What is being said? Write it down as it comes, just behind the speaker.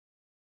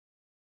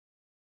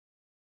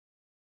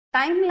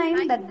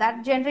timeline that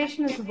that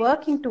generation is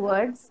working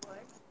towards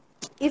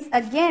is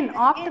again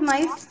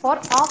optimized for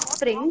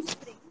offsprings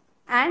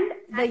and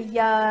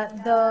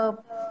the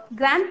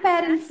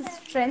grandparents'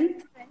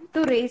 strength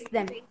to raise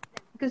them,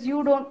 because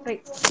you don't,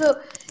 right? So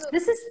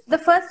this is the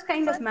first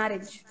kind of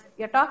marriage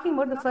you're talking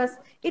about. The first,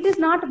 it is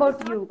not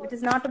about you, it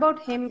is not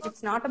about him,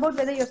 it's not about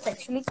whether you're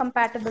sexually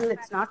compatible,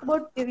 it's not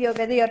about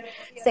whether you're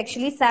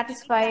sexually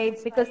satisfied,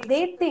 because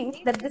they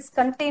think that this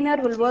container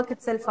will work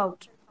itself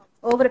out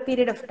over a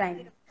period of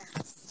time.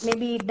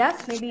 Maybe it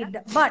does, maybe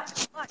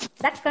but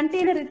that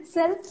container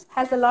itself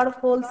has a lot of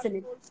holes in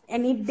it,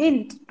 and it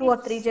didn't 2 or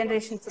 3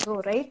 generations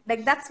ago, right?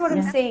 Like, that's what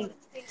I'm saying.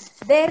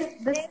 There,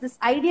 this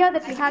idea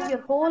that you have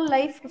your whole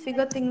life to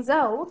figure things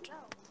out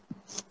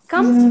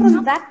comes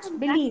from that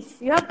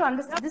belief. You have to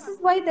understand, this is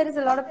why there is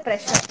a lot of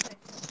pressure,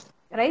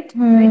 right?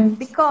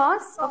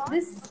 Because of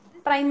this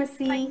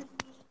primacy,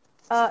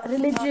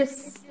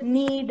 religious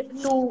need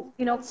to,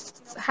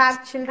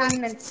 have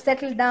children and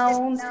settle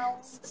down,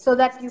 so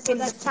that you can,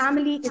 the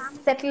family is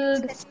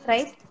settled,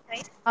 right?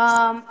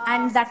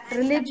 And that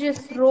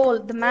religious role,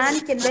 the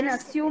man can then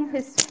assume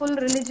his full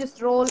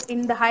religious role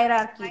in the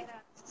hierarchy.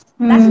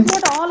 That is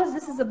what all of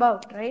this is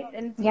about, right?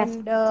 And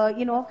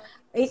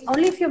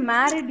only if you're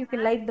married you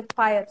can light the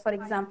fire, for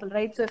example,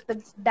 right? So if the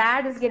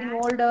dad is getting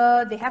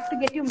older, they have to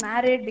get you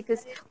married,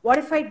 because what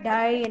if I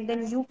die and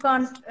then you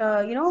can't,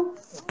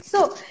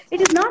 so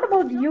it is not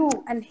about you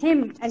and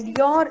him and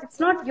your, it's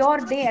not your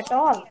day at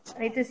all,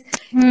 right? It is,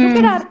 look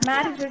at our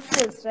marriage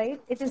rituals, right?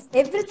 It is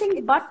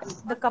everything but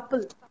the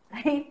couple,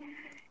 right?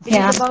 It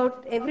is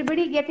about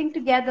everybody getting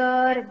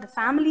together, the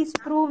families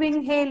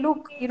proving, hey,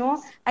 look,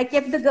 I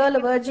kept the girl a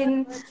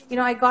virgin,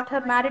 I got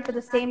her married to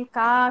the same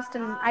caste,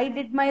 and I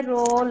did my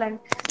role, and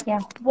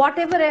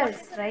whatever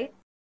else, right?